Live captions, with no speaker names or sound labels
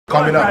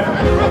Coming up.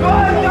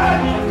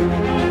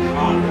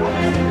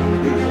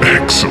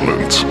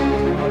 Excellent.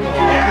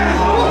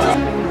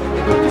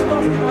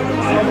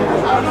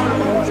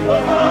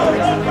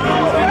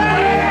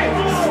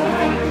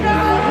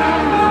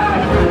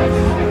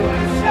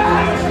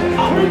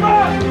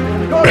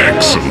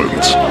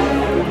 Excellent.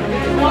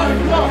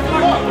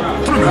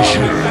 Finish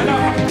him.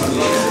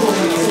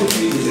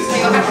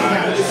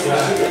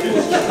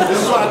 This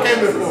is what I came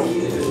here for.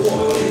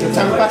 The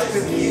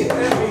fantastic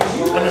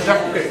and the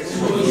jack picks.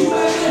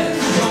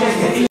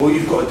 All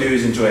you've got to do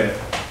is enjoy it.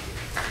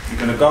 You're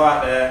going to go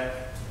out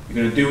there, you're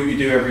going to do what you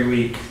do every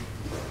week.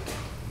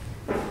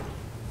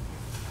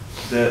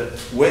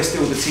 We're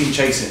still the team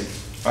chasing.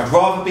 I'd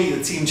rather be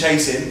the team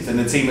chasing than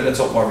the team at the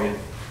top worrying.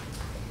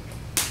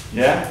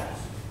 Yeah?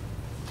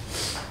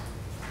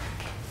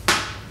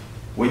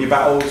 Win your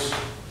battles.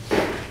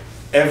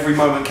 Every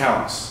moment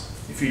counts.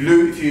 If you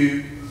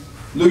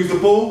lose the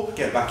ball,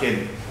 get back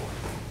in.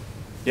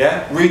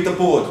 Yeah? Read the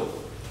board.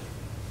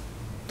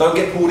 Don't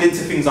get pulled into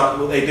things like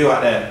what they do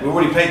out there. We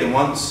already played them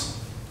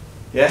once.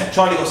 Yeah?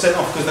 Charlie got sent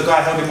off because the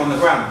guy held him on the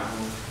ground.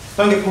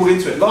 Don't get pulled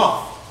into it.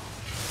 Laugh.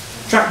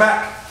 Track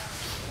back.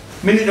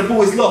 Minute the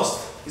ball is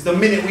lost is the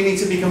minute we need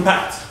to be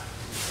compact.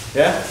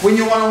 Yeah? Win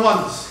your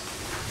one-on-ones.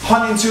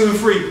 Hunting 2 and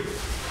 3.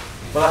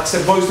 But like I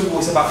said, most of all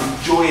it's about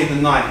enjoying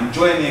the night,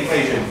 enjoying the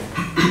occasion.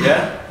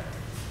 Yeah?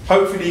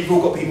 Hopefully you've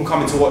all got people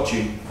coming to watch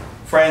you.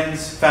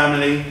 Friends,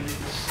 family.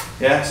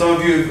 Yeah? Some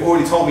of you have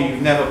already told me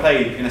you've never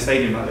played in a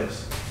stadium like this.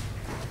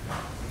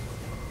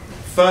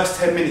 First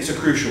 10 minutes are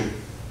crucial.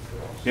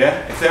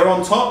 Yeah? If they're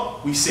on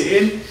top, we sit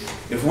in.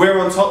 If we're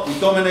on top, we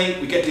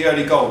dominate, we get the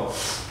early goal.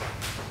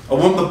 I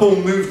want the ball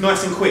moved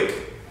nice and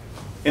quick.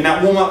 In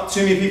that warm-up,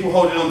 too many people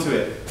holding on to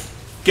it.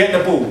 Get the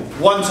ball.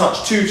 1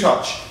 touch, 2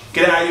 touch.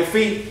 Get it out of your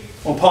feet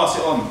or pass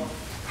it on.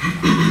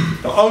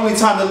 The only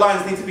time the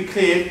lines need to be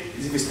cleared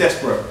is if it's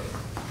desperate.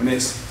 When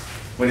it's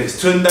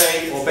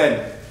Tunde or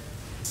Ben.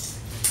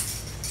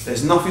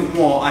 There's nothing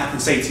more I can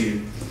say to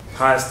you.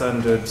 High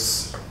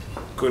standards,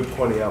 good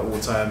quality at all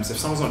times. If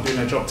someone's not doing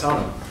their job, tell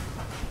them.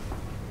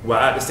 We're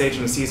at the stage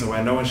in the season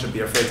where no one should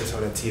be afraid to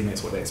tell their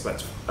teammates what they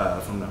expect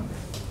from them.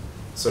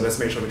 So let's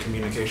make sure the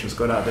communication is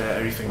good out there,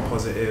 everything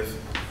positive,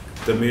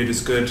 the mood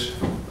is good,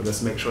 but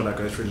let's make sure that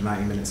goes through the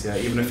 90 minutes. Yeah,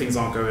 even if things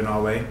aren't going our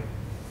way,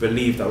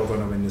 believe that we're going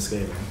to win this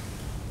game.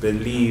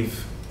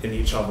 Believe in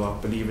each other,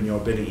 believe in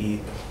your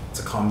ability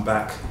to come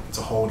back,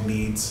 to hold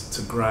leads,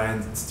 to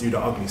grind, to do the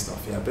ugly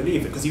stuff. Yeah,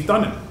 believe it, because you've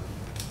done it.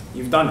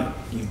 You've done it.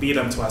 You've beat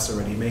them twice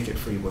already. Make it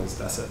 3 boys.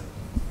 That's it.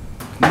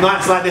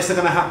 Nights like this are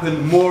going to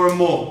happen more and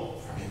more.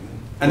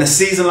 And a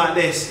season like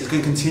this is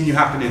going to continue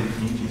happening.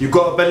 You've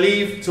got to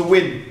believe to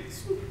win.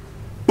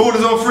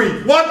 Borders on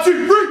 3. 1,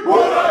 2, 3.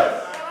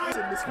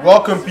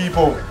 Welcome,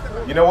 people.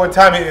 You know what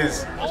time it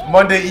is. It's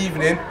Monday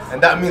evening,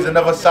 and that means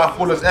another South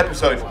Ballers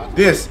episode.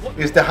 This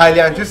is the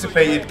highly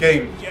anticipated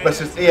game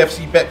versus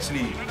AFC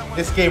Bexley.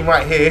 This game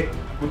right here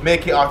would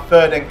make it our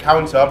 3rd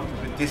encounter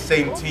with this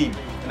same team.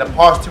 In the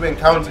past 2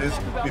 encounters,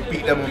 we've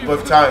beat them on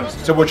both times.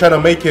 So we're trying to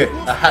make it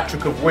a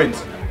hat-trick of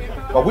wins.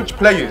 But which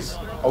players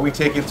are we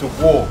taking to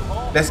war?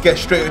 Let's get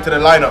straight into the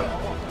lineup.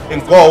 In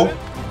goal,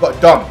 we've got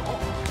Dom.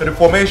 For the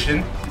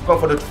formation, we've gone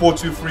for the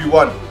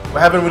 4-2-3-1. We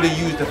haven't really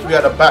used the 3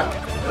 at the back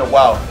in a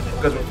while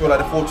because we feel like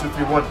the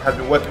 4-2-3-1 has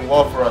been working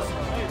well for us.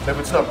 But if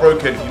it's not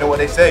broken, you know what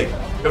they say,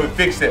 then we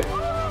fix it.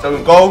 So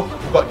in goal,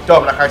 we've got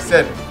Dom, like I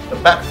said. The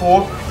back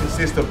 4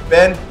 consists of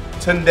Ben,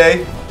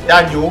 Tunde,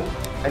 Daniel,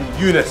 and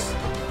Eunice.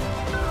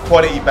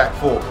 Quality back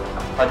 4,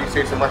 I do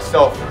say so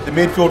myself. The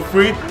midfield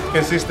 3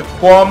 consists of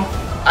Kwam,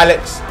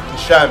 Alex, and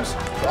Shams.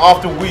 So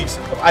after weeks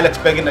of Alex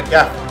begging the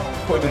gap,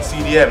 putting in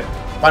CDM,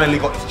 finally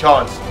got his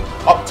chance.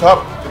 Up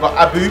top, we've got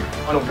Abu.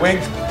 On the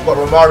wings, we've got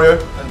Romario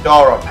and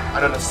Dara.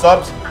 And on the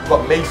subs, we've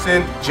got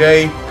Mason,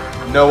 Jay,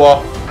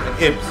 Noah, and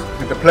Ibs.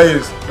 With the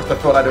players, just to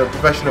feel like they're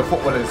professional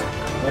footballers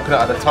walking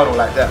out of the tunnel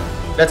like that.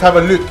 Let's have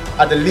a look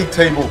at the league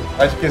table.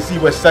 As you can see,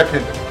 we're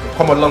 2nd. We've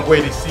come a long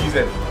way this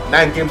season.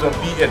 9 games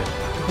unbeaten.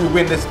 If we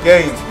win this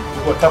game,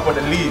 we're top of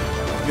the league.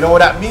 You know what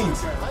that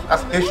means?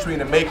 That's history in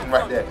the making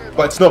right there.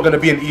 But it's not going to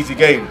be an easy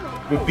game.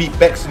 We've beat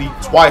Bexley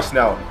twice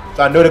now.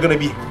 So I know they're going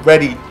to be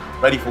ready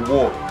for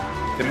war.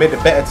 They made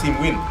the better team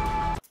win.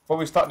 Before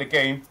we start the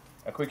game,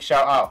 a quick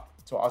shout out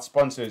to our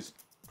sponsors,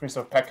 Prince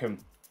of Peckham.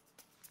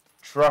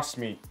 Trust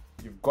me,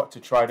 you've got to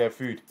try their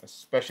food,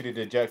 especially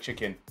the jerk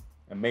chicken.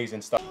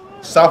 Amazing stuff.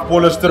 South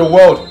Ballers to the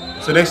world.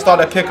 So they start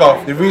the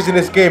kickoff. The reason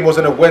this game was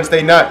on a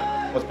Wednesday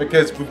night was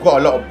because we've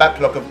got a lot of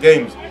backlog of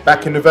games.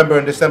 Back in November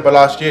and December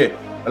last year,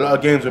 a lot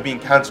of games were being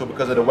cancelled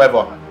because of the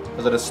weather,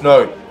 because of the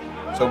snow.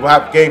 So we'll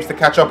have games to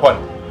catch up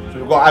on. So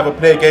we've got to either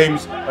play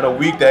games on a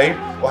weekday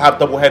or have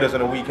double headers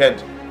on a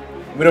weekend.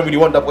 We don't really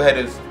want double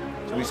headers.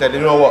 So we said, you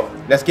know what,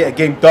 let's get a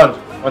game done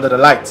under the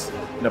lights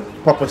in a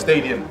proper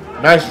stadium.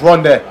 Nice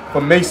run there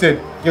from Mason.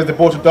 Gives the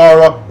ball to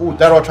Dara. Ooh,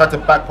 Dara tried to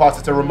back pass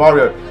it to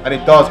Romario, and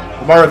it does.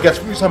 Romario gets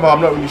through somehow,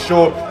 I'm not really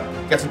sure.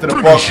 Gets into the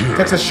box,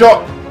 takes a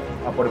shot.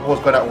 Oh, but the ball's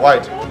gone out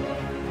wide.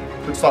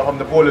 Good start from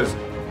the ballers.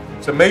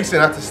 So Mason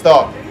had to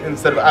start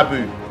instead of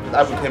Abu, because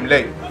Abu came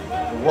late.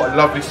 what a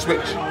lovely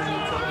switch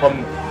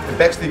from the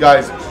Bexley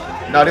guys.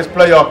 Now this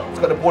player has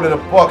got the ball in the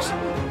box.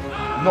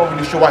 I'm not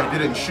really sure why he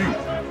didn't shoot.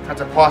 Had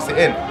to pass it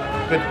in.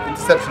 Good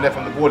interception there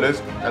from the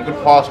ballers and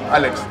good pass from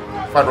Alex.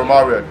 Find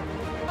Romario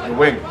on the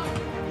wing.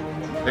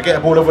 They get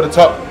the ball over the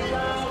top.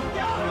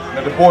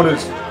 Now the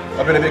ballers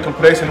have been a bit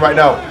complacent right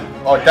now.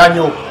 Oh,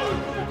 Daniel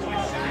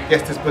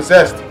gets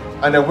dispossessed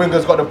and the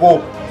winger's got the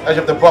ball. Edge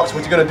of the box.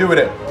 What's he going to do with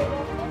it?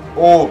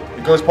 Oh,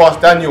 it goes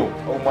past Daniel.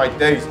 Oh my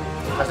days.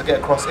 Has to get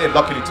across in.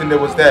 Luckily Tunde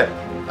was there.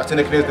 As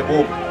Tunde clears the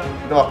ball.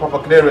 No, a proper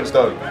clearance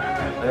though.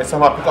 And then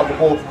somehow pick up the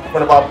ball in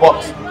front of our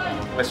box.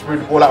 Let's screw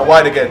the ball out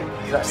wide again.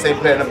 That same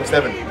player, number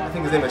 7. I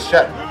think his name is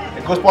Shaq.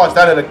 It goes past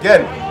Daniel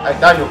again. Hey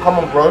Daniel, come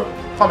on bro.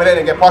 Can't be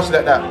letting it get past you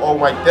like that. Oh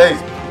my days.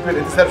 Good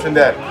interception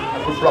there.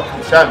 A good block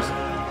from Shams.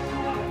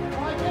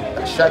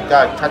 That Shaq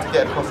guy tried to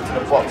get across into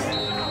the box.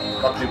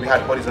 Luckily we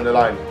had bodies on the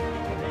line.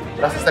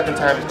 But that's the second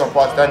time he's gone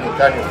past Daniel.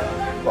 Daniel,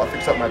 gotta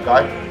fix up my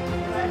guy.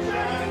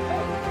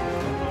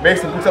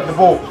 Mason picks up the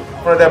ball in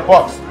front of their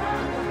box.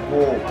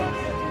 Oh,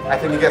 I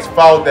think he gets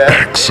fouled there.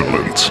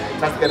 Excellent.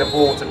 Tries to get the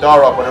ball to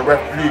Dara, but the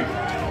ref blew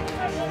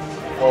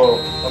for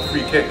a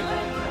free kick.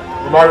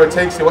 Romario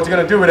takes it. What's he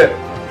gonna do with it?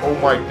 Oh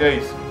my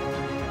days.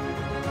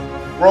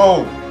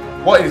 Bro,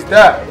 what is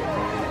that?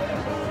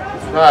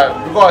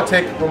 Right, we gotta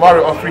take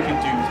Romario off free kick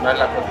duties, man.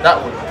 Like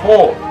that was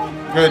poor.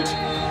 Good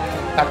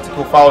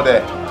tactical foul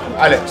there from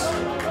Alex.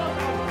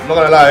 I'm not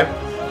gonna lie,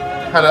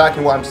 kinda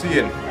liking what I'm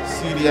seeing.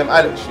 CDM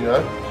Alex, you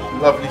know.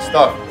 Lovely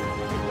stuff.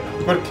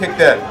 Good kick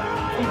there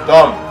from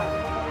Dom.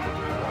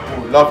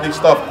 Ooh, lovely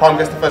stuff. Kwam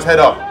gets the first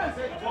header.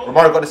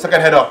 Romario got the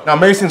second header. Now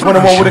Mason's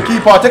 1-on-1 with the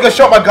keeper. Take a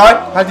shot, my guy.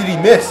 How did he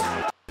miss?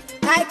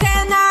 I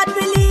cannot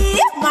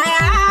believe my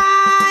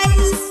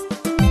eyes.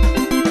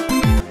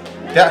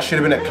 That should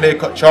have been a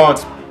clear-cut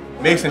chance.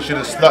 Mason should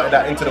have slotted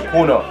that into the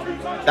corner.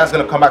 That's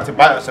going to come back to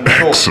bite us, I'm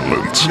sure.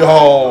 Excellent.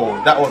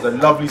 Yo, that was a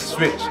lovely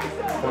switch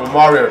from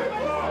Romario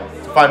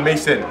to find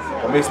Mason.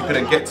 But Mason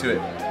couldn't get to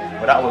it.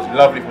 But that was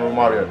lovely from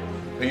Romario.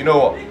 But you know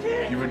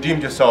what? You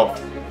redeemed yourself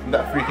from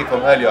that free kick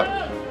from earlier.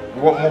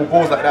 We want more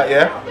balls like that,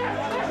 yeah?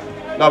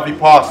 Lovely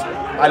pass.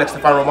 Alex to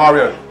find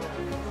Romario.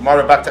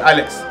 Romario back to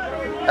Alex.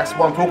 That's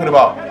what I'm talking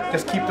about.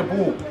 Just keep the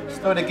ball.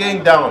 Slow the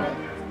game down.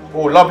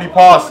 Oh, lovely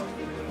pass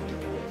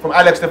from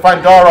Alex to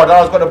find Dara.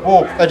 Dara's got the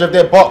ball. Edge of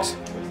their box.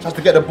 Tries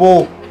to get the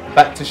ball.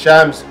 Back to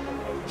Shams.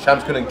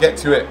 Shams couldn't get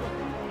to it.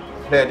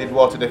 Player did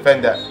well to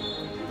defend that.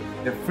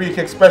 The free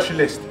kick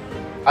specialist.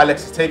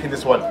 Alex is taking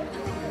this one.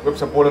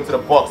 Whips a ball into the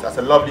box. That's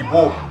a lovely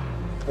ball.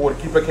 Oh, the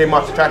keeper came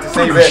up to try to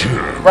save it.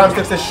 Rams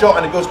takes a shot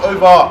and it goes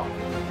over.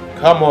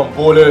 Come on,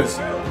 ballers.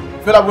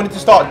 I feel like we need to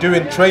start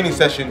doing training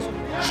sessions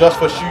just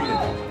for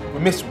shooting. We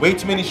missed way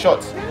too many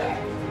shots.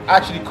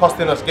 Actually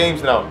costing us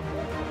games now.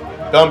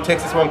 Dom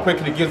takes this one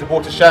quickly, gives the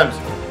ball to Shams.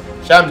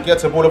 Shams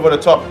gets the ball over the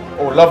top.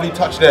 Oh, lovely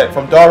touch there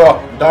from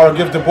Dara. Dara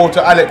gives the ball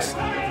to Alex.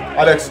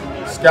 Alex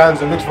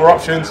scans and looks for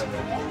options.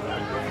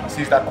 He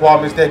sees that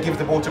Kwam is there, gives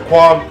the ball to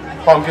Kwam.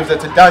 Kwam gives it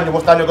to Daniel.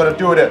 What's Daniel going to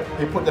do with it?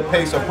 He put the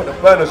pace on, put the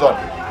burners on.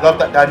 Love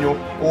that, Daniel.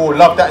 Oh,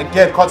 love that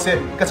again. Cuts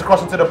it, gets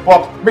across into the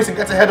box. Mason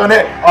gets a head on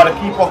it. Oh, the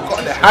keeper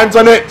got their hands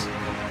on it.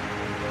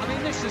 I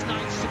mean, this is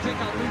nice to pick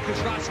out Lucas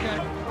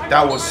Ratzke.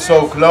 That was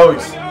so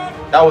close.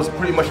 That was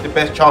pretty much the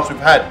best chance we've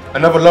had.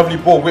 Another lovely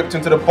ball whipped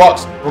into the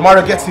box.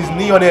 Romario gets his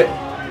knee on it.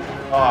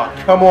 Ah,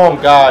 come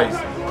on, guys.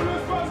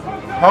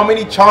 How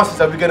many chances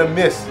are we going to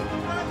miss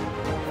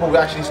before we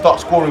actually start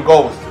scoring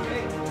goals?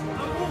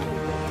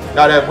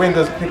 Now the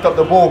wingers picked up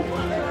the ball.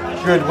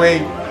 Good way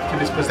to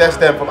dispossess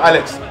them from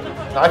Alex.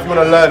 Now if you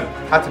want to learn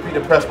how to beat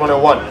the press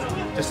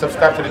 101, just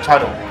subscribe to the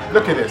channel.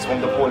 Look at this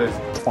from the ballers.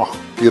 Oh,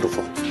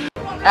 beautiful.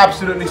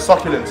 Absolutely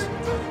succulent.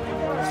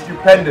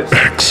 Stupendous.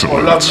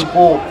 Excellent. A lovely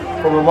ball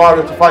from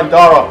Romario to find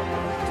Dara.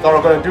 What's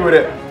Dara going to do with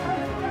it?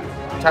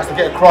 Tries to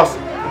get across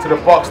into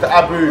the box to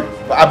Abu,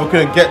 but Abu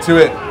couldn't get to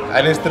it.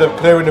 And instead of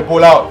clearing the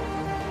ball out,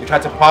 he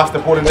tried to pass the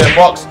ball in their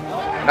box.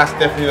 And that's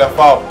definitely a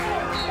foul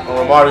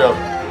on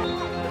Romario.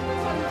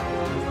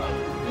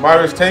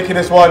 Mario's taking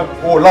this one.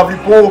 Oh, lovely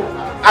ball.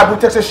 Abu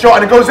takes a shot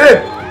and it goes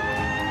in.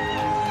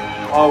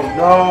 Oh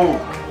no.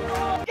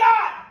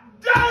 God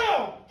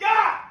damn!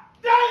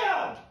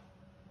 God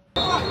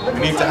damn! We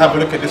need to have a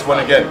look at this one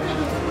again.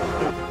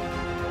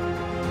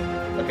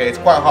 Okay, it's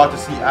quite hard to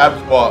see Abs,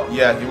 but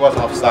yeah, he was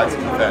offside to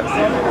be fair.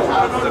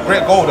 It was a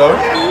great goal though.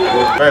 It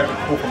was a very good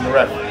call from the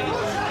ref.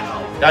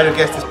 Daniel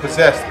gets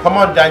dispossessed. Come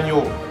on,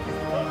 Daniel.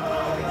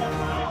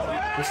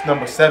 This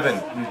number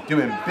 7, he's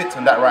doing bits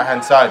on that right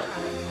hand side.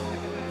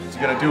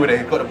 Gonna do with it.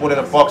 He got the ball in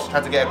the box,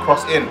 tried to get a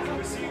cross in,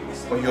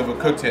 but he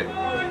overcooked it.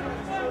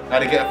 Now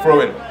they get a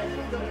throw in.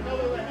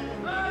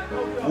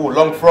 Oh,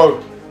 long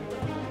throw.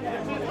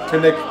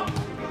 Tunde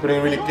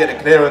couldn't really get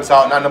the clearance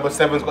out. Now number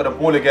 7's got the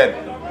ball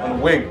again on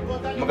the wing.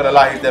 I'm not gonna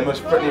lie, he's their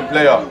most threatening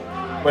player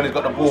when he's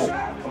got the ball.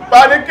 And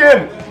bang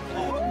again!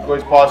 He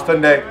goes past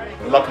Tunde,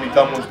 and luckily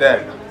Dum was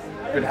there.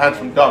 Good hands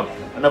from Dum.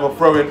 Another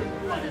throw in.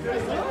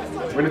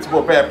 We need to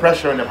put better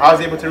pressure on him. How's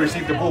he able to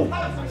receive the ball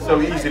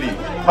so easily?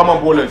 Come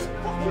on, ballers.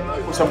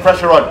 Put some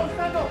pressure on.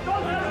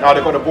 Now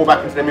they've got the ball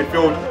back into the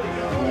midfield.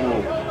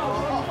 Ooh.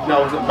 that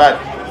wasn't bad.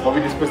 But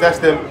we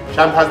dispossessed him.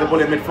 Shams has the ball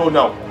in midfield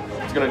now.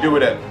 He's going to do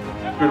with it.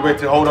 Good way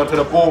to hold on to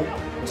the ball.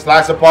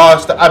 Slides the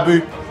pass to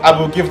Abu.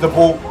 Abu gives the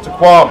ball to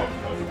Kwam.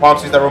 Kwam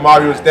sees that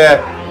Romario is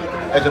there.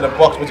 Edge of the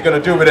box. What's he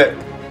going to do with it?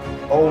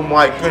 Oh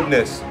my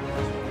goodness.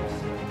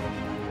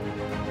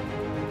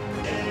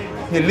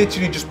 He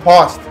literally just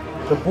passed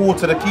the ball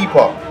to the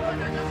keeper.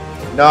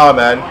 Nah,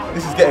 man.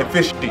 This is getting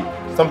fishy.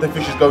 Something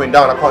fishy is going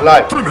down. I can't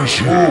lie.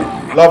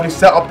 Ooh, lovely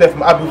set up there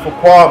from Abu for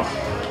Kwam.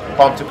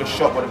 Kwam took a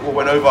shot, but the ball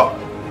went over.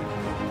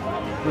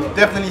 We've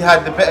definitely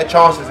had the better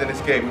chances in this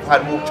game. We've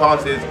had more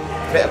chances,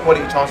 better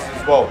quality chances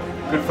as well.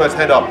 Good first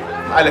header from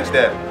Alex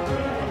there.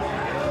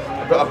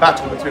 A bit of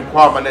battle between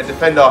Kwam and their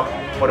defender,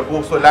 but the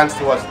ball still lands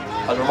to us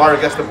as Romario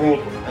gets the ball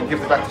and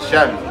gives it back to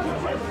Shams.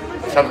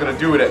 Shams going to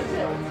do with it.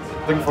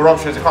 Looking for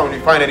options, he can't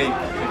really find any.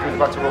 He gives it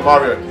back to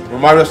Romario.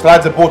 Romario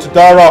slides the ball to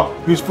Dara,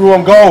 who's through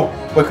on goal,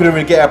 but couldn't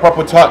really get a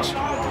proper touch.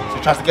 So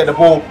he tries to get the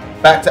ball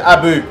back to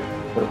Abu,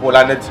 but the ball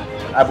landed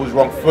Abu's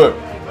wrong foot.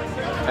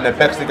 And then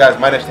Bexley guys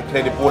managed to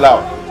clear the ball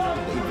out.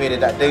 He evaded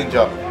that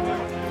danger.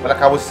 But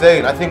like I was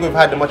saying, I think we've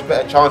had the much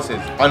better chances.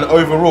 And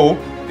overall,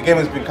 the game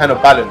has been kind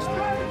of balanced.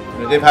 You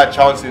know, they've had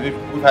chances,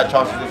 we've had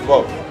chances as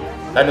well.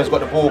 Daniel's got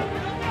the ball.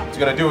 What's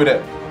he going to do with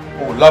it?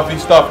 Oh, lovely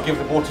stuff. Gives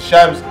the ball to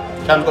Shams.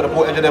 Shams got the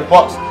ball edge of their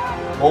box.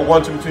 All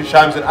 1-2 between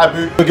Shams and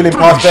Abu. Wiggling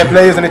past their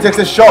players and he takes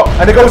a shot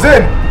and it goes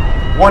in.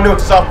 1-0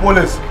 to South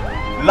Ballers.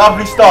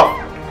 Lovely stuff.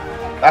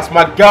 That's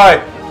my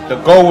guy. The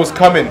goal was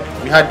coming.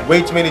 We had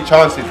way too many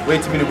chances, way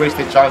too many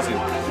wasted chances.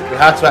 We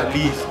had to at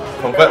least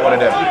convert one of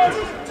them.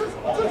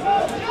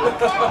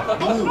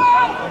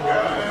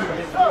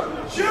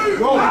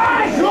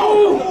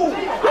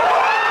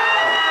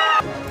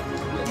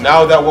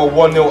 Now that we're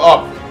 1-0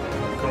 up,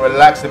 we can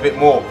relax a bit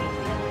more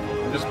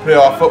and just play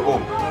our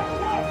football.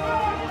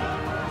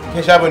 In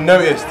case you haven't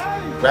noticed,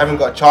 we haven't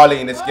got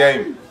Charlie in this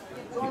game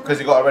because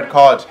he got a red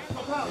card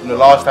from the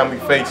last time we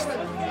faced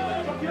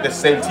this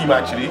same team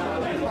actually.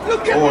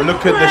 Oh,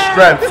 look at the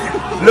strength.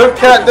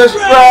 Look at the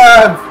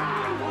strength.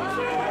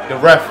 The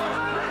ref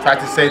tried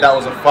to say that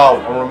was a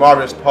foul on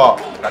Romario's part.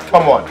 Like,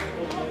 come on.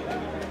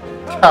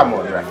 Come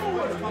on, ref.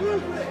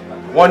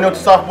 1-0 to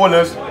South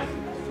Ballers.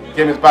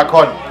 Game is back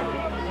on.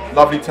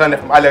 Lovely turn there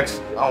from Alex.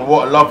 And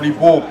what a lovely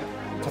ball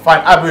to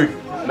find Abu.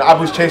 And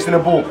Abu's chasing the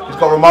ball. He's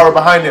got Romario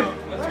behind him.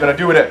 He's going to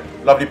do with it.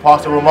 Lovely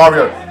pass to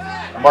Romario.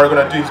 Romario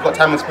going to do. He's got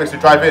time and space to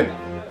drive in.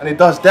 And he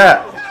does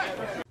that.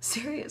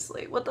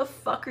 Seriously, what the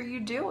fuck are you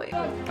doing?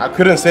 I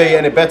couldn't say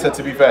any better,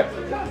 to be fair.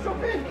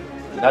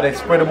 Now they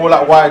spread the ball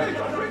out wide.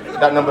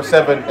 That number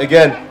 7,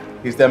 again,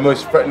 he's their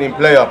most threatening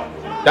player.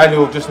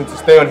 Daniel just needs to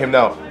stay on him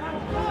now.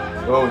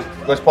 Oh,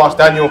 goes past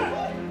Daniel.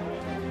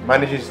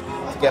 Manages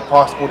to get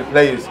past all the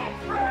players.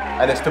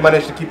 And they still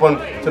manage to keep on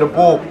to the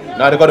ball.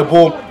 Now they got the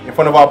ball in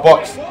front of our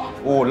box.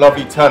 Oh,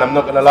 lovely turn, I'm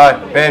not going to lie.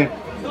 Ben,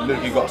 look,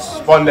 he got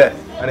spun there.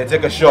 And they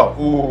take a shot.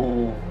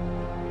 Ooh,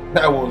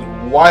 that was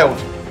wild.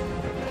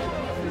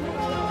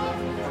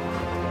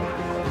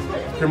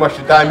 Pretty much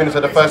the 9 minutes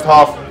of the first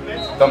half.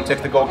 Dom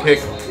takes the goal kick.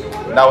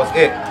 And that was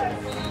it.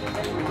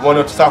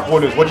 1-0 to South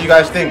Ballers. What do you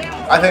guys think?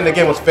 I think the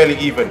game was fairly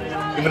even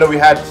though we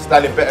had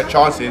slightly better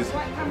chances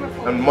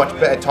and much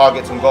better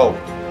targets on goal.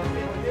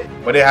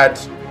 But they had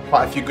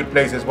quite a few good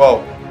plays as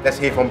well. Let's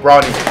hear from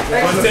Brownie.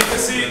 Take a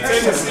seat,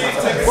 take a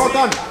seat. Well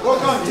done, well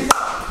done.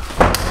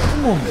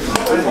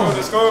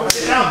 Let's go.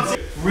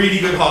 Really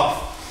good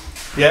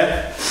half.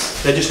 Yeah?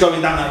 They're just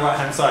going down that right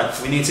hand side.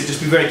 We need to just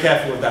be very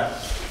careful with that.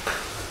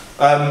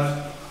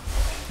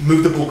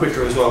 Move the ball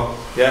quicker as well.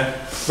 Yeah?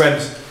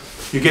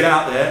 Rems, you get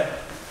out there,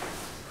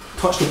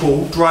 touch the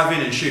ball, drive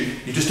in and shoot.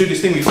 You just do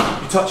this thing, you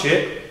touch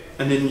it,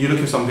 and then you look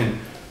at something.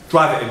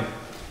 Drive it in.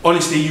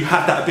 Honestly, you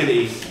have that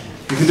ability.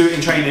 You can do it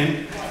in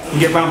training. You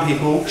get round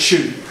people,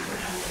 shoot.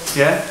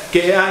 Yeah?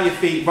 Get it out of your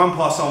feet, run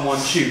past someone,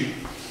 shoot.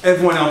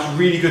 Everyone else,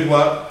 really good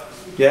work.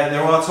 Yeah?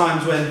 There are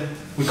times when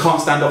we can't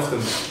stand off them.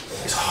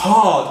 It's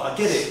hard, I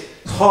get it.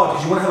 It's hard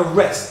because you want to have a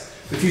rest.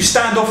 If you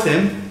stand off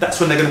them, that's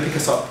when they're going to pick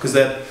us up because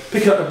they're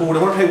picking up the ball, they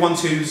want to play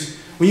 1-2s.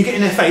 When you get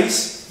in their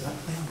face,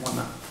 they don't want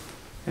that.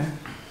 Yeah?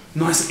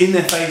 Nice in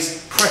their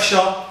face,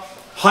 pressure,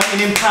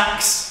 heightened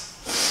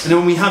impacts. And then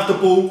when we have the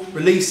ball,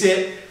 release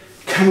it.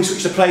 Can we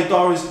switch the play?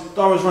 Dara's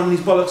running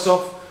his bollocks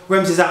off.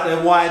 Rems is out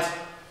there wide.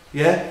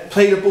 Yeah?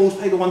 Play the balls,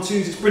 play the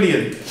 1-2s, it's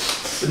brilliant.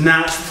 But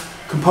now it's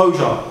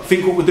composure.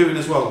 Think what we're doing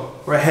as well.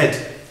 We're ahead.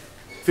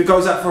 If it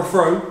goes out for a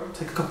throw,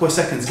 take a couple of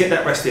seconds, get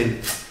that rest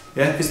in.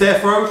 Yeah? If it's their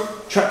throw,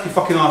 track your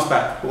fucking ass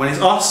back. But when it's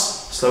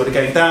us, slow the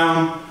game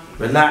down,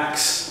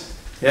 relax.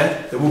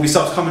 Yeah? There will be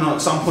subs coming on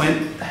at some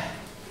point.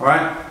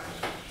 Alright?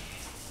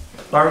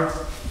 Byron?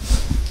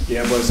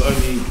 Yeah, but it's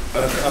only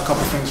a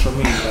couple of things from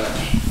me that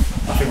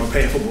I think we're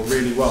playing football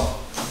really well.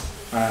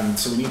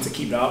 So we need to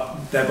keep that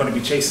up. They're going to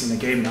be chasing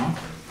the game now.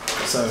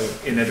 So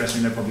in their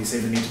dressing room, they'll probably say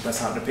they need to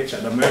press out the pitch.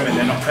 At the moment,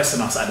 they're not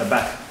pressing us at the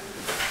back.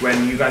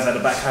 When you guys at the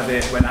back have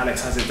it, when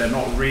Alex has it, they're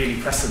not really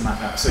pressing like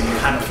that. So you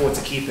can afford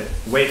to keep it.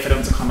 Wait for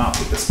them to come out,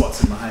 pick the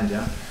spots in behind,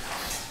 yeah?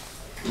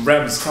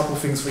 Rems, couple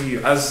things for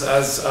you. As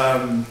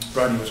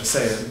Brownie was just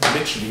saying,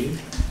 literally,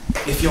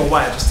 if you're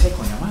wide, just take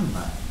on your man,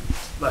 man.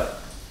 like,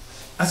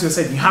 as you were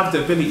saying, you have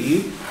the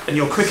ability and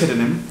you're quicker than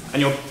him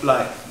and you're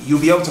like,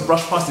 you'll be able to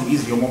brush past him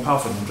easily, you're more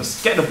powerful than him.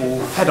 Just get the ball,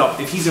 head up,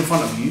 if he's in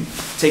front of you,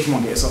 take him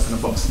on, get yourself in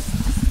the box.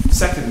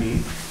 Secondly,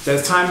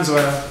 there's times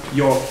where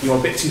you're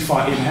a bit too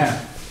far in here.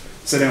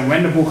 So then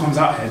when the ball comes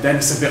out here, then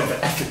it's a bit of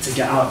an effort to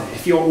get out there.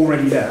 If you're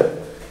already there,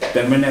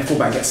 then when their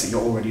fullback gets it,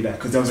 you're already there.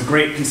 Because there was a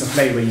great piece of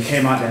play where you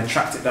came out there,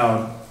 tracked it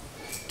down,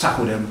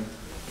 tackled him,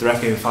 the ref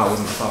gave a foul,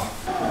 wasn't a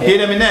foul. Hear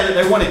them in there that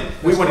they want it.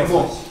 We won it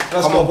more.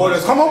 Come on,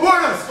 boys. Come on,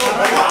 boys.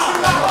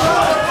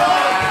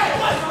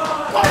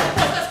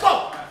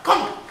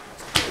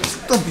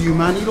 Stop you,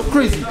 man. You look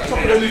crazy.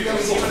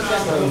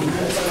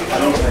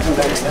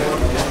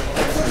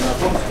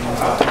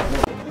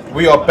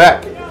 We are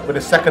back with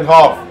the second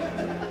half.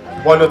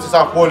 1-0 to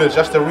South Ballers.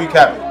 Just to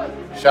recap,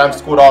 Shams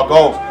scored our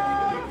goal.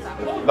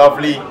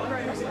 Lovely.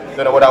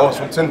 Don't know what that was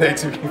from Tunde,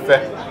 to be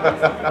fair.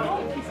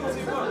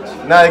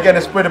 Now again,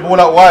 they spread the ball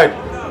out wide.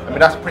 I mean,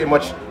 that's pretty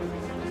much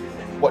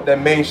what their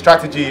main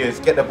strategy is.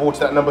 Get the ball to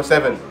that number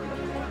 7.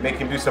 Make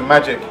him do some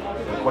magic.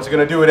 What's he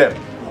going to do with it?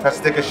 Tries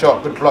to take a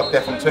shot. Good block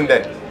there from Tunde.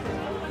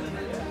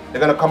 They're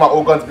going to come out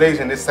all guns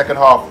blazing this second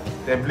half.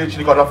 They've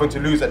literally got nothing to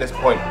lose at this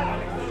point.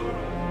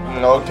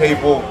 Okay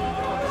ball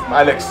from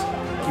Alex.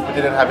 Keeper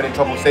didn't have any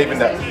trouble saving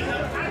that.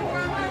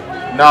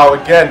 Now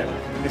again,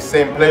 this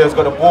same player's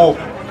got the ball.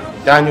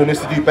 Daniel needs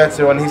to do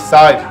better on his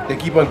side. They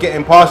keep on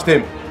getting past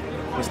him.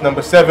 It's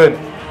number 7.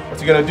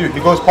 What's he going to do? He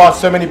goes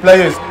past so many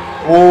players.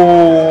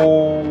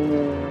 Oh,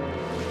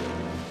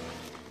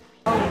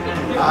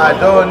 I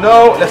don't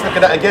know. Let's look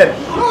at that again.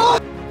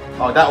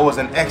 Oh, that was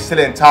an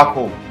excellent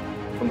tackle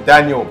from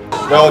Daniel.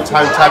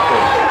 Well-timed tackle.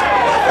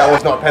 That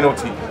was not a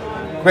penalty.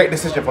 Great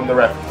decision from the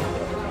ref.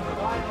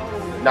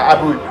 Now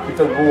Abu picks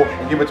up the ball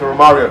and give it to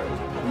Romario.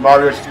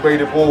 Romario sprayed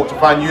the ball to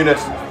find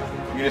Yunus.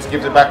 Yunus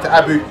gives it back to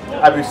Abu.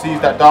 Abu sees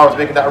that Dara's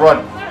making that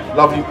run.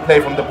 Lovely play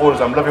from the ballers.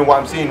 I'm loving what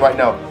I'm seeing right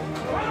now.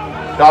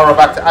 Dara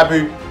back to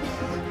Abu.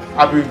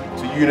 Abu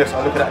to Yunus.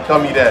 Oh, look at that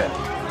dummy there.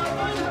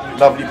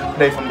 Lovely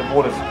play from the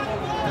ballers.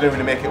 Didn't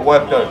really make it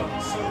work though.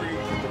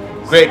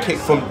 Great kick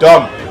from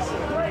Dom.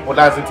 Ball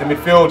lands into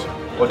midfield.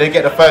 Well, they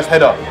get the first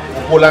header.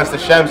 The ball lands to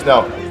Shams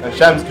now. And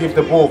Shams gives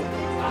the ball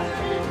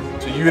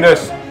to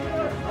Yunus.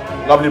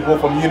 Lovely ball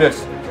from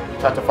Yunus.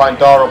 Tried to find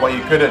Dara, but he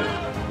couldn't.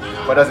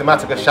 But it doesn't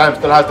matter because Shams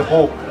still has the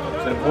ball.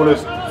 So the ballers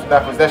still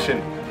have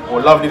possession.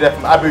 Well, lovely there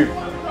from Abu.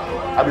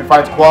 Abu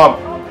finds Kwam.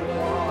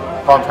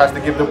 Kwam tries to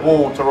give the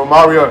ball to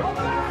Romario.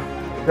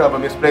 A bit of a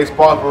misplaced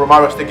pass, but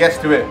Romario still gets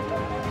to it.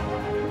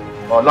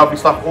 Oh, lovely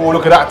stuff. Oh,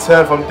 look at that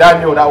turn from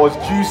Daniel. That was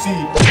juicy.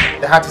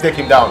 They had to take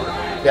him down.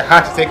 They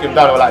had to take him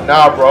down. They were like,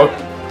 nah, bro.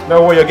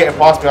 No way you're getting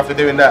past me after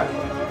doing that.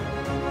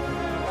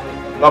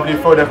 Lovely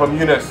throw there from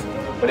Yunus.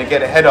 But they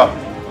get a header.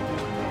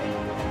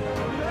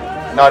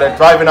 Now they're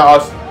driving at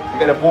us. We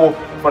get the ball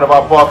in front of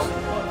our box.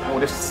 Oh,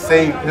 the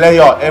same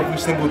player every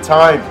single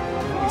time.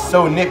 He's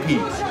so nippy.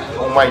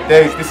 Oh my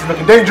days, this is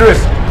looking dangerous.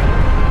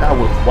 That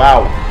was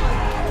wow.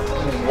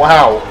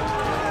 Wow.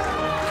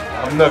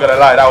 I'm not gonna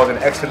lie, that was an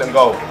excellent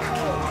goal.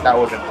 That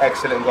was an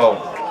excellent goal.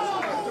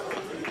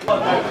 Go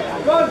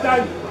on,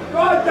 Dan. Go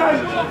on,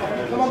 Dan.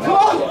 Come on, come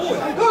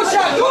on. Go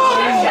shot, go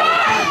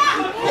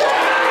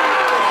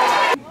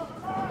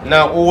on.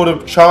 Now all the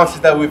chances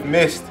that we've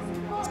missed,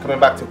 it's coming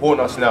back to haunt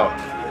us now.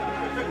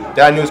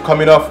 Daniel's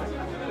coming off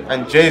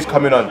and Jay's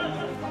coming on.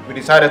 We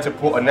decided to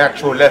put a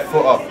natural left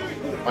footer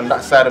on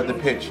that side of the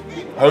pitch.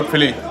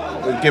 Hopefully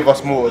it will give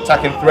us more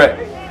attacking threat.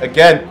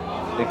 Again,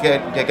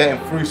 they're getting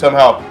through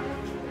somehow.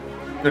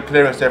 Good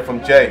clearance there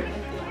from Jay.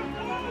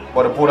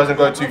 But the ball doesn't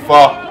go too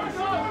far.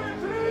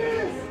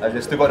 As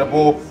they still got the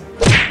ball.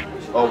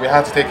 Oh, we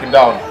had to take him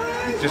down.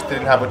 We just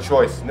didn't have a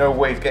choice. No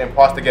way he's getting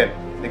past again.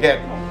 They get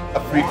a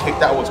free kick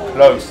that was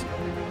close.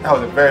 That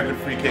was a very good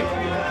free kick.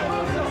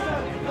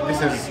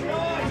 This is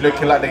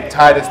looking like they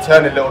tied his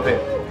turn a little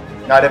bit.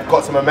 Now they've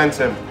got some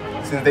momentum.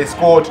 Since they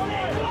scored,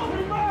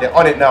 they're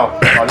on it now.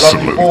 A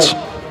lovely ball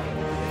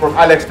from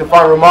Alex to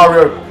find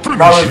Romario.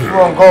 Romario's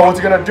through on goal. What's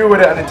he going to do with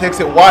it? And he takes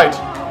it wide.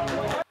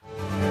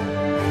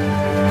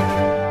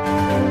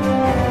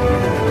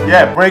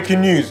 Yeah,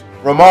 breaking news.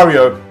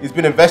 Romario has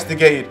been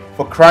investigated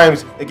for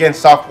crimes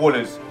against South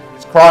Ballers.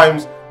 His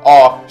crimes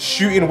are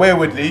shooting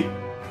waywardly,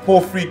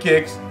 poor free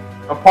kicks,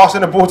 and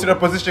passing the ball to the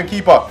position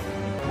keeper.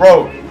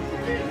 Bro,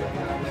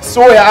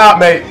 sort it out,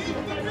 mate.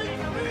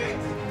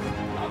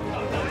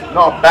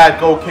 Not a bad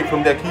goal kick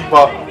from their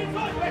keeper.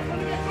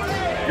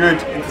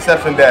 Good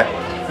interception there.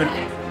 Good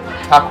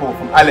tackle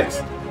from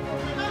Alex.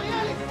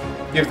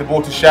 Gives the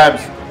ball to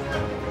Shams.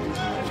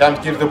 Shams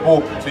gives the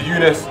ball to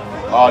Yunus.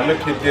 Oh,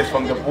 look at this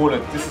from the baller.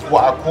 This is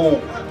what I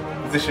call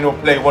positional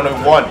play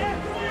 101.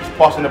 Just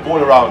passing the ball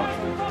around.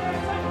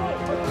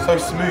 So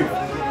smooth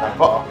and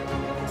butter.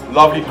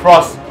 Lovely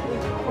cross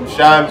from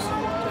Shams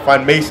to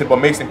find Mason, but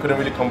Mason couldn't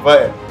really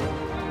convert it.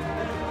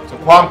 So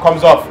Kwam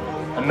comes off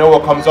and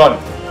Noah comes on,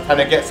 trying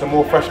to get some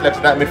more fresh legs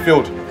in that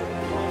midfield.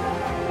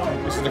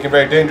 This is looking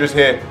very dangerous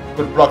here.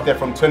 Good block there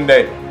from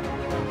Tunde.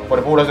 But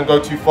the ball doesn't go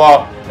too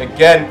far.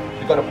 Again,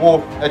 they got the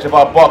ball edge of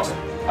our box.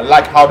 I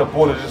like how the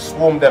ballers just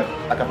swarmed them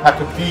like a pack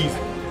of bees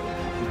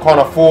can't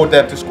afford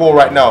them to score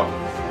right now.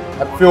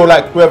 I feel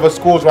like whoever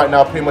scores right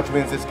now pretty much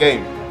wins this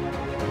game.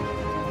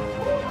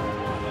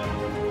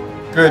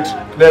 Good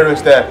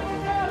clearance there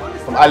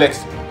from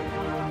Alex.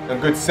 And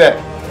good set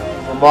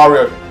from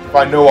Mario.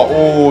 By Noah.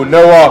 Oh,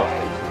 Noah.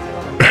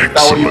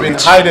 That's what you've been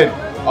hiding.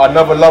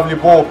 Another lovely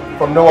ball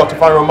from Noah to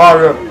find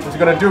Romario. What's he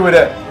going to do with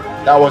it?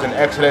 That was an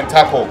excellent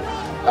tackle.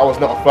 That was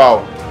not a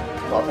foul.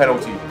 Not a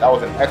penalty. That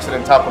was an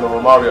excellent tackle on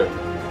Romario.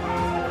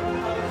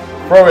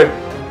 Throw in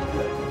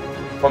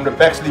from the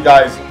Bexley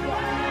guys.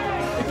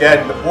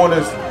 Again, the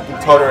ballers, you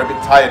can tell they're a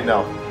bit tired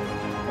now.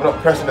 We're not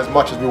pressing as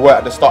much as we were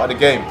at the start of the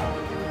game.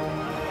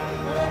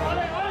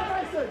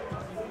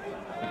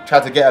 We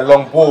tried to get a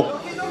long ball,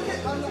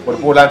 but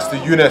the ball lands to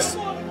Eunice.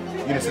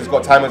 Eunice has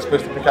got time and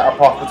space to pick out a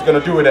pass. What's he going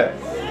to do with it?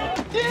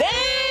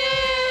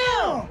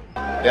 Damn!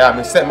 Yeah, I'm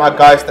going to set my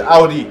guys to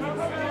Audi.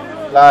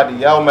 Bloody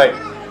hell, mate.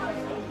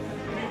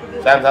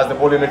 Shams has the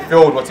ball in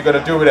midfield. What's he going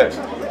to do with it?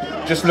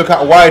 Just look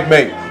out wide,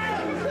 mate.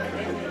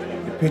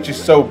 The pitch is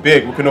so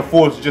big. We can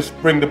afford to just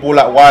bring the ball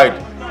out wide,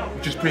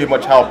 which is pretty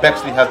much how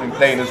Bexley has been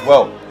playing as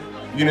well.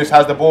 Eunice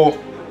has the ball.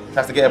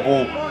 Tries to get a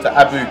ball to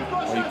Abu.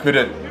 But he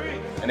couldn't.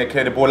 And they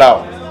clear the ball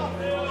out.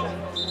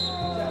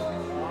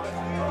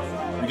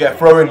 We get a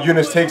throw in.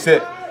 Eunice takes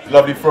it.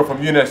 Lovely throw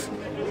from Eunice.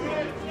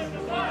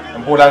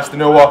 And ball lands to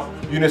Noah.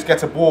 Eunice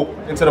gets a ball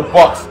into the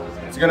box.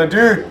 What's he going to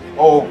do?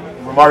 Oh,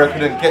 Romario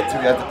couldn't get to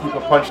it as the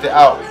keeper punched it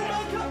out.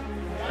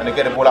 And they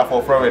get the ball out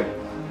for a throw in.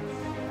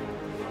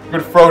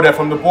 Good throw there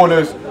from the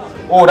ballers.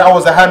 Oh, that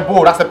was a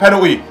handball. That's a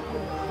penalty.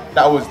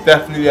 That was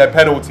definitely a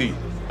penalty.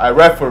 A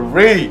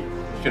referee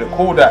should have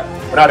called that.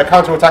 But now the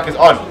counter attack is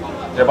on.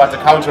 They're about to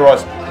counter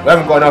us. We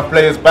haven't got enough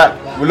players back.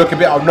 We look a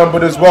bit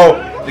outnumbered as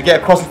well. They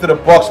get across into the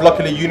box.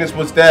 Luckily, Eunice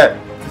was there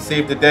to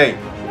save the day.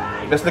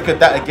 Let's look at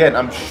that again.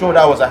 I'm sure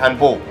that was a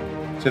handball.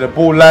 So the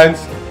ball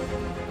lands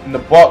in the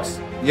box.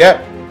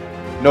 Yep.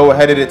 Noah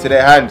headed it to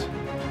their hand.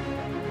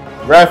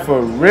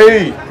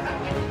 Referee.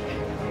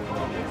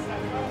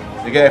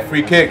 They get a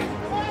free kick.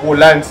 Ball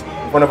lands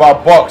in front of our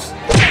box.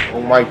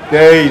 Oh my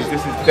days.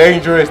 This is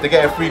dangerous. They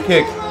get a free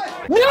kick.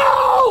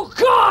 No,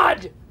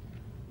 God!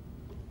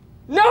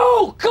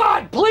 No,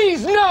 God,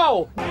 please,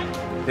 no!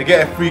 They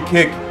get a free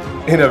kick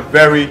in a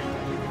very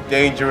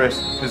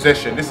dangerous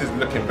position. This is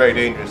looking very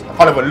dangerous. I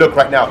can't even look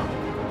right now.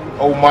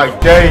 Oh my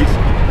days.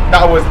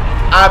 That was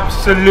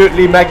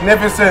absolutely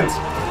magnificent.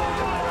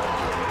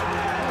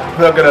 I'm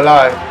not gonna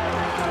lie.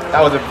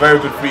 That was a very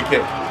good free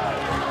kick.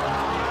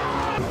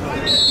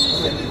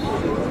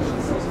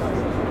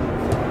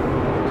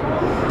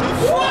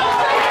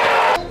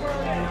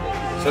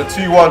 So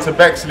 2-1 to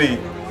Bexley.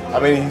 I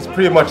mean, he's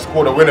pretty much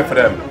scored a winner for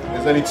them.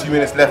 There's only 2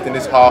 minutes left in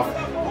this half.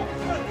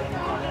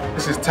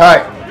 This is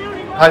tight.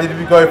 How did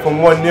we go from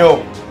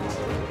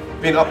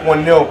 1-0, being up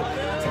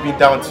 1-0, to being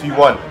down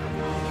 2-1?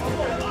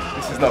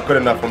 This is not good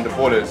enough from the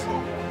ballers.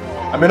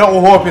 I mean, not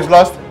all hope is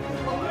lost,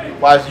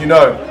 but as you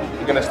know,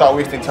 they're going to start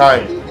wasting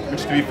time.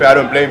 Which, to be fair, I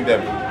don't blame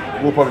them.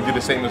 We'll probably do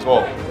the same as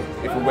well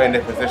if we were in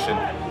their position.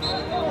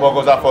 Ball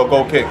goes out for a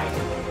goal kick.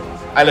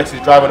 Alex is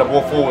driving the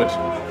ball forward,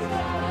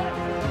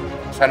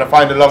 trying to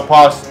find a long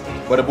pass,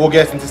 but the ball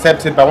gets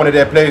intercepted by one of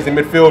their players in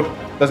midfield.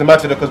 Doesn't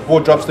matter because ball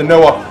drops to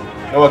Noah.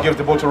 Noah gives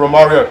the ball to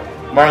Romario.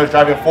 Romario's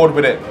driving forward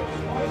with it.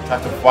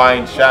 Tries to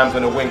find Shams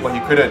on the wing, but he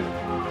couldn't.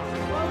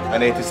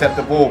 And they intercept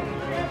the ball.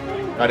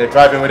 Now they're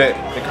driving with it.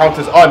 The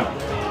counter's on.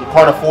 We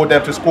can't afford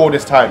them to score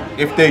this time.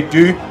 If they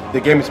do,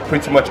 the game is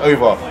pretty much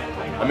over.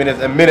 I mean,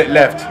 there's a minute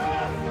left,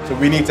 so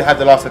we need to have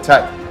the last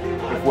attack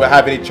if we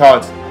have any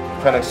chance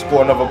of trying to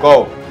score another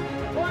goal.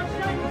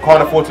 We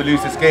can't afford to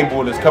lose this game,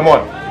 ballers. Come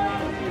on.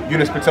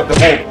 Eunice picks up the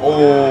ball.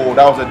 Oh,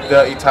 that was a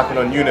dirty tackle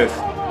on Eunice.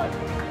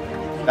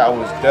 That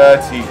was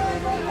dirty.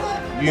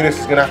 Eunice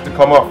is going to have to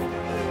come off.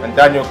 And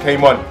Daniel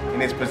came on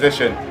in his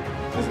position.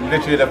 It's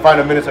literally the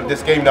final minutes of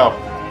this game now.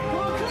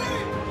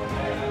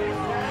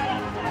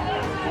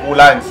 Ball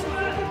lands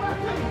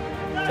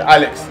to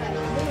Alex.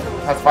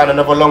 Has to find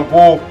another long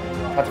ball.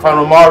 Has to find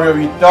Romario.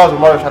 He does.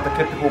 Romario tried to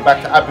clip the ball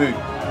back to Abu.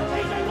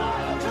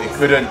 He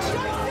couldn't.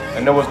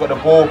 And Noah's got the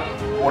ball.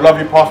 Oh,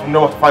 lovely pass from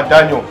Noah to find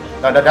Daniel.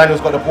 Now that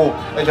Daniel's got the ball,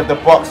 edge of the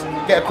box.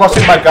 Get across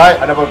it, my guy.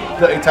 Another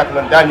dirty tackle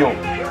on Daniel.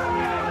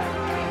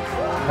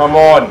 Come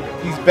on.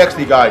 These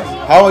Bexley guys.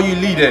 How are you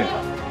leading?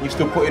 You're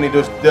still putting in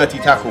those dirty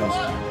tackles.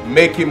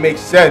 Make it make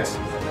sense.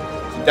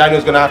 So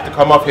Daniel's going to have to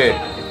come up here.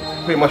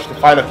 Pretty much the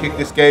final kick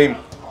this game.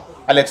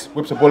 Alex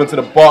whips the ball into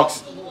the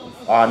box.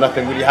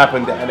 Nothing really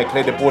happened and they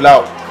cleared the ball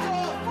out.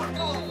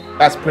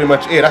 That's pretty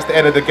much it. That's the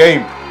end of the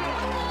game.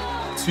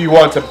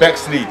 2-1 to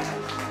Bexley.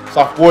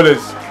 South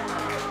Ballers.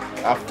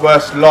 Our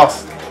first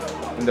loss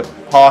in the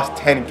past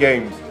 10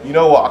 games. You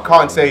know what? I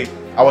can't say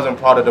I wasn't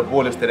proud of the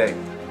Ballers today.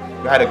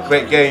 We had a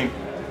great game.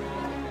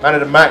 Man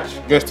of the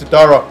match goes to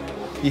Dara.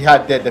 He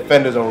had their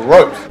defenders on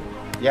ropes.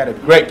 He had a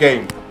great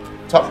game.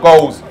 Top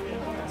goals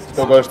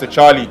still goes to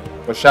Charlie,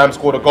 but Sham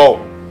scored a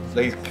goal.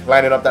 So he's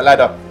climbing up that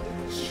ladder.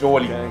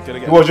 Surely.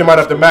 Who was your man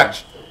of the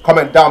match?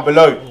 Comment down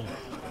below.